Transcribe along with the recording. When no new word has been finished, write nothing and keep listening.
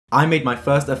I made my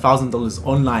first $1,000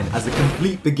 online as a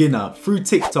complete beginner through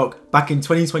TikTok back in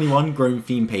 2021 growing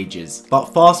theme pages. But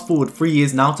fast forward 3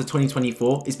 years now to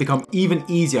 2024, it's become even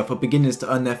easier for beginners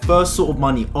to earn their first sort of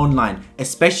money online,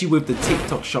 especially with the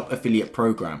TikTok Shop affiliate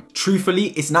program. Truthfully,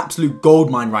 it's an absolute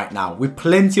goldmine right now, with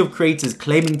plenty of creators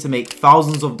claiming to make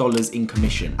thousands of dollars in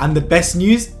commission. And the best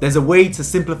news, there's a way to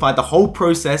simplify the whole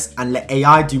process and let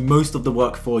AI do most of the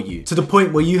work for you, to the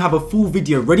point where you have a full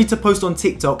video ready to post on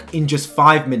TikTok in just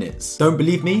 5 minutes. Don't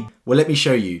believe me? Well, let me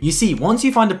show you. You see, once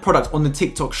you find a product on the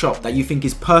TikTok shop that you think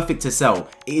is perfect to sell,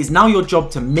 it is now your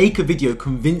job to make a video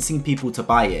convincing people to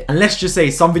buy it. And let's just say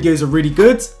some videos are really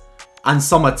good and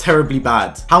some are terribly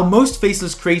bad. How most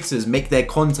faceless creators make their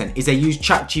content is they use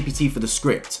ChatGPT for the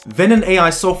script, then an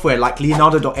AI software like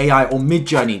Leonardo.ai or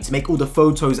Midjourney to make all the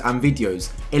photos and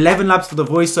videos, 11 Labs for the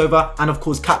voiceover, and of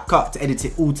course CapCut to edit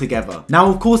it all together. Now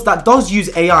of course that does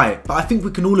use AI, but I think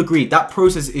we can all agree that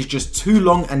process is just too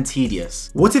long and tedious.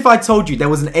 What if I told you there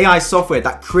was an AI software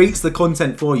that creates the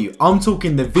content for you? I'm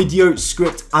talking the video,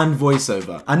 script and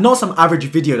voiceover. And not some average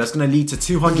video that's going to lead to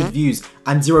 200 views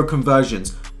and 0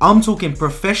 conversions. I'm talking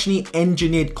professionally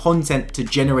engineered content to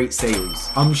generate sales.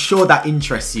 I'm sure that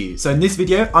interests you. So in this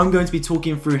video, I'm going to be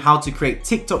talking through how to create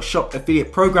TikTok Shop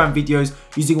affiliate program videos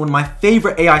using one of my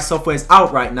favorite AI softwares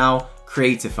out right now,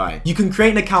 Creatify. You can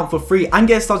create an account for free and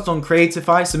get started on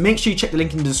Creatify, so make sure you check the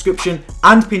link in the description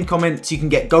and pinned comment so you can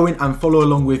get going and follow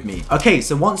along with me. Okay,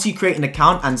 so once you create an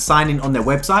account and sign in on their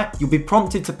website, you'll be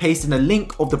prompted to paste in a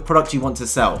link of the product you want to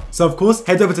sell. So of course,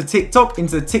 head over to TikTok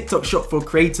into the TikTok Shop for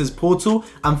Creators portal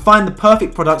and find the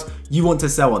perfect product you want to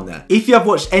sell on there. If you have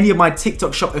watched any of my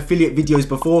TikTok Shop affiliate videos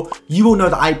before, you will know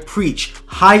that I preach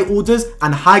high orders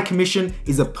and high commission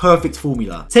is a perfect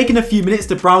formula. Taking a few minutes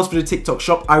to browse for the TikTok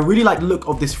Shop, I really like the look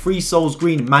of this Free Souls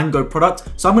Green mango product,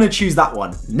 so I'm going to choose that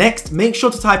one. Next, make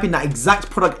sure to type in that exact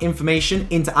product information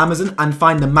into Amazon and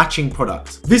find the matching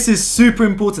product. This is super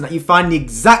important that you find the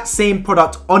exact same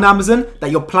product on Amazon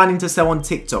that you're planning to sell on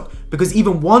TikTok, because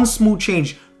even one small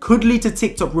change could lead to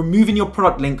TikTok removing your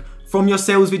product link from your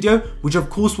sales video, which of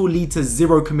course will lead to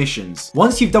 0 commissions.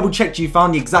 Once you've double checked you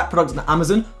found the exact product on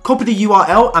Amazon, copy the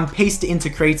URL and paste it into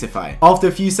Creatify. After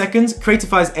a few seconds,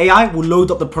 Creatify's AI will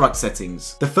load up the product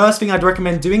settings. The first thing I'd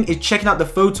recommend doing is checking out the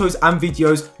photos and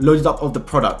videos loaded up of the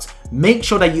product. Make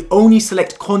sure that you only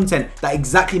select content that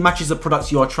exactly matches the products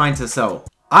you are trying to sell.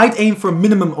 I'd aim for a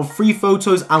minimum of 3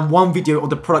 photos and 1 video of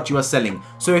the product you are selling.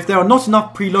 So if there are not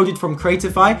enough preloaded from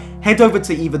Creatify, head over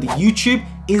to either the YouTube,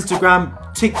 Instagram,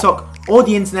 TikTok, or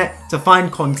the internet to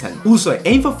find content. Also,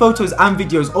 aim for photos and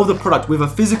videos of the product with a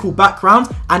physical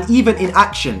background and even in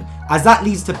action, as that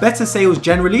leads to better sales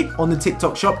generally on the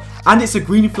TikTok shop, and it's a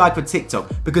green flag for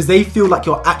TikTok because they feel like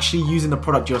you're actually using the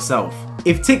product yourself.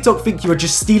 If TikTok think you are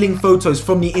just stealing photos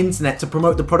from the internet to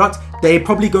promote the product, they're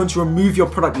probably going to remove your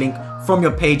product link from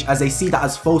your page as they see that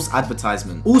as false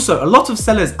advertisement. Also, a lot of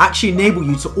sellers actually enable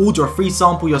you to order a free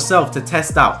sample yourself to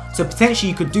test out, so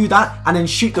potentially you could do that and then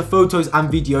shoot the photos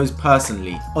and videos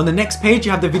personally. On the next page,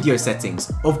 you have the video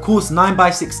settings. Of course,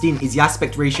 9:16 is the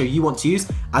aspect ratio you want to use,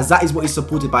 as that is what is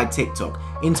supported by TikTok.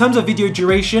 In terms of video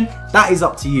duration, that is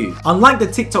up to you. Unlike the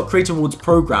TikTok Creator Rewards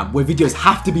program, where videos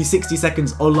have to be 60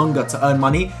 seconds or longer to earn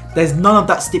money, there's none of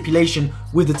that stipulation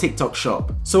with the TikTok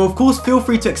shop. So of course, feel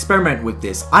free to experiment with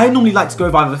this. I normally like to go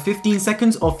with either 15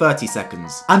 seconds or 30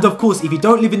 seconds. And of course, if you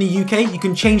don't live in the UK, you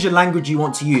can change the language you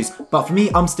want to use. But for me,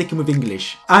 I'm sticking with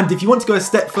English. And if you want to go a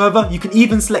step further, you can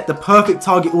even select the perfect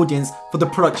target audience for the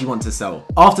product you want to sell.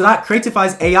 After that,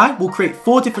 Creatify's AI will create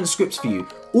 4 different scripts for you,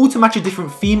 all to match a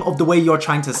different theme of the way you're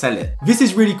trying to sell it. This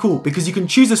is really cool because you can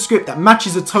choose a script that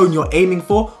matches the tone you're aiming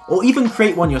for, or even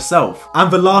create one yourself. And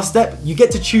the last step, you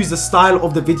get to choose the style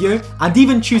of the video and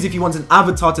even choose if you want an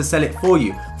avatar to sell it for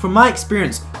you. From my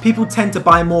experience, people tend to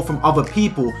buy more from other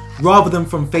people rather than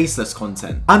from faceless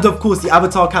content. And of course, the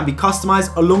avatar can be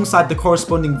customized alongside the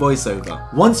corresponding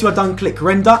voiceover. Once you are done, click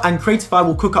render and Creatify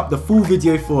will cook up the full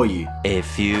video for you. A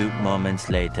few moments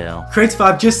later.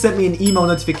 Creatify have just sent me an email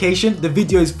notification. The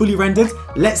video is fully rendered.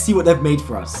 Let's see what they've made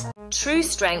for us. True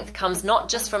strength comes not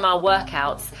just from our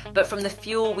workouts, but from the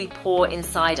fuel we pour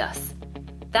inside us.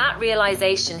 That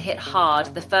realization hit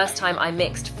hard the first time I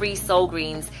mixed Free Soul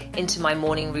Greens into my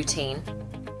morning routine.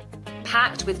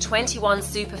 Packed with 21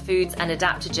 superfoods and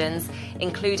adaptogens,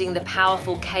 including the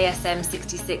powerful KSM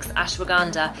 66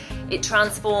 ashwagandha, it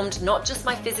transformed not just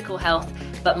my physical health,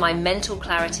 but my mental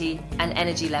clarity and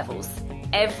energy levels.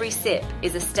 Every sip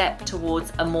is a step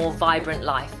towards a more vibrant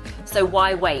life. So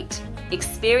why wait?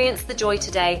 Experience the joy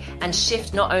today and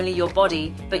shift not only your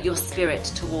body, but your spirit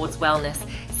towards wellness.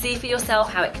 See for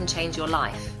yourself how it can change your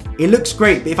life. It looks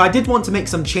great, but if I did want to make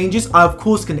some changes, I of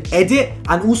course can edit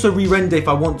and also re-render if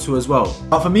I want to as well.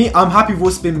 But for me, I'm happy with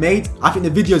what's been made. I think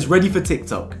the video is ready for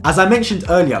TikTok. As I mentioned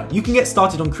earlier, you can get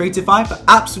started on Creatify for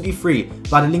absolutely free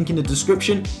via the link in the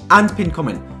description and pinned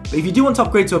comment. But if you do want to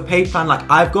upgrade to a paid plan like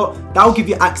I've got, that will give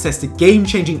you access to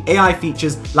game-changing AI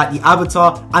features like the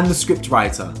avatar and the script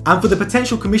writer. And for the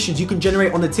potential commissions you can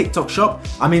generate on the TikTok shop,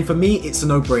 I mean, for me, it's a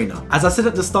no-brainer. As I said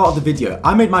at the start of the video,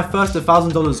 I made my first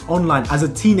 $1,000 online as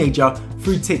a teenager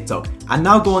through TikTok, and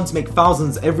now go on to make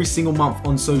thousands every single month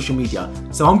on social media.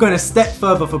 So I'm going a step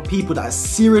further for people that are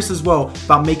serious as well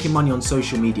about making money on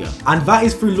social media. And that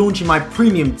is through launching my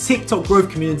premium TikTok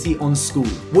growth community on School.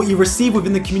 What you receive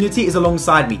within the community is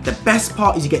alongside me. The best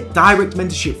part is you get direct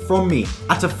mentorship from me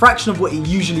at a fraction of what it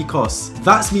usually costs.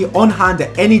 That's me on hand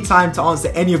at any time to answer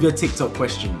any of your TikTok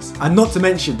questions. And not to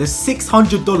mention the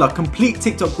 $600 complete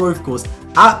TikTok growth course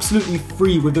absolutely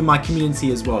free within my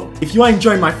community as well. If you are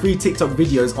enjoying my free TikTok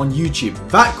videos on YouTube,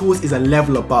 that course is a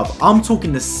level above. I'm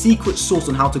talking the secret sauce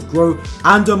on how to grow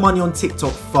and earn money on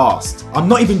TikTok fast. I'm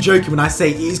not even joking when I say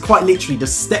it is quite literally the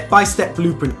step-by-step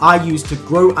blueprint I use to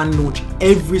grow and launch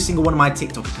every single one of my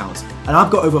TikTok accounts. And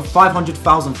I've got over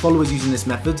 500,000 followers using this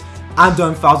method and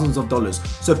earn thousands of dollars.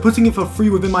 So putting it for free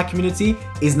within my community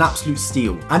is an absolute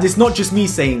steal. And it's not just me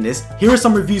saying this. Here are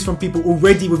some reviews from people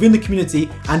already within the community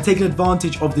and taking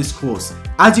advantage of this course.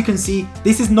 As you can see,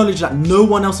 this is knowledge that no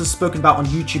one else has spoken about on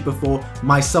YouTube before,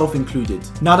 myself included.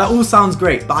 Now that all sounds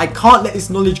great, but I can't let this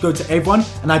knowledge go to everyone,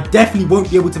 and I definitely won't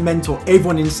be able to mentor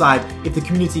everyone inside if the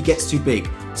community gets too big.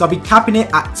 So I'll be capping it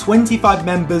at 25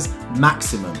 members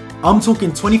maximum. I'm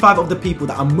talking 25 of the people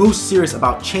that are most serious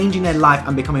about changing their life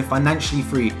and becoming financially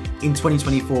free in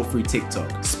 2024 through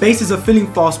TikTok. Spaces are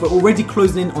filling fast. We're already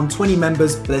closing in on 20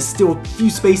 members, but there's still a few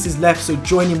spaces left, so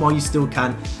join in while you still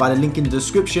can by the link in the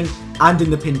description and in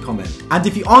the pinned comment. And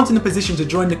if you aren't in a position to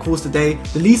join the course today,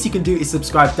 the least you can do is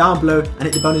subscribe down below and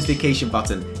hit the bell notification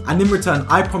button. And in return,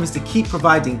 I promise to keep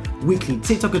providing weekly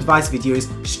TikTok advice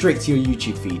videos straight to your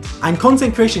YouTube feed. And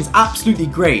content creation is absolutely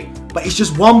great, but it's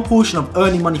just one portion of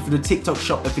earning money through the TikTok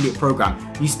Shop affiliate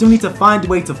program. You still need to find a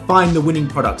way to find the winning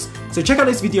products. So check out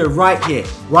this video right here,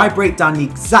 where I break down the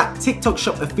exact TikTok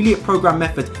Shop affiliate program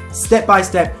method step by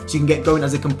step so you can get going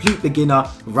as a complete beginner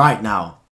right now.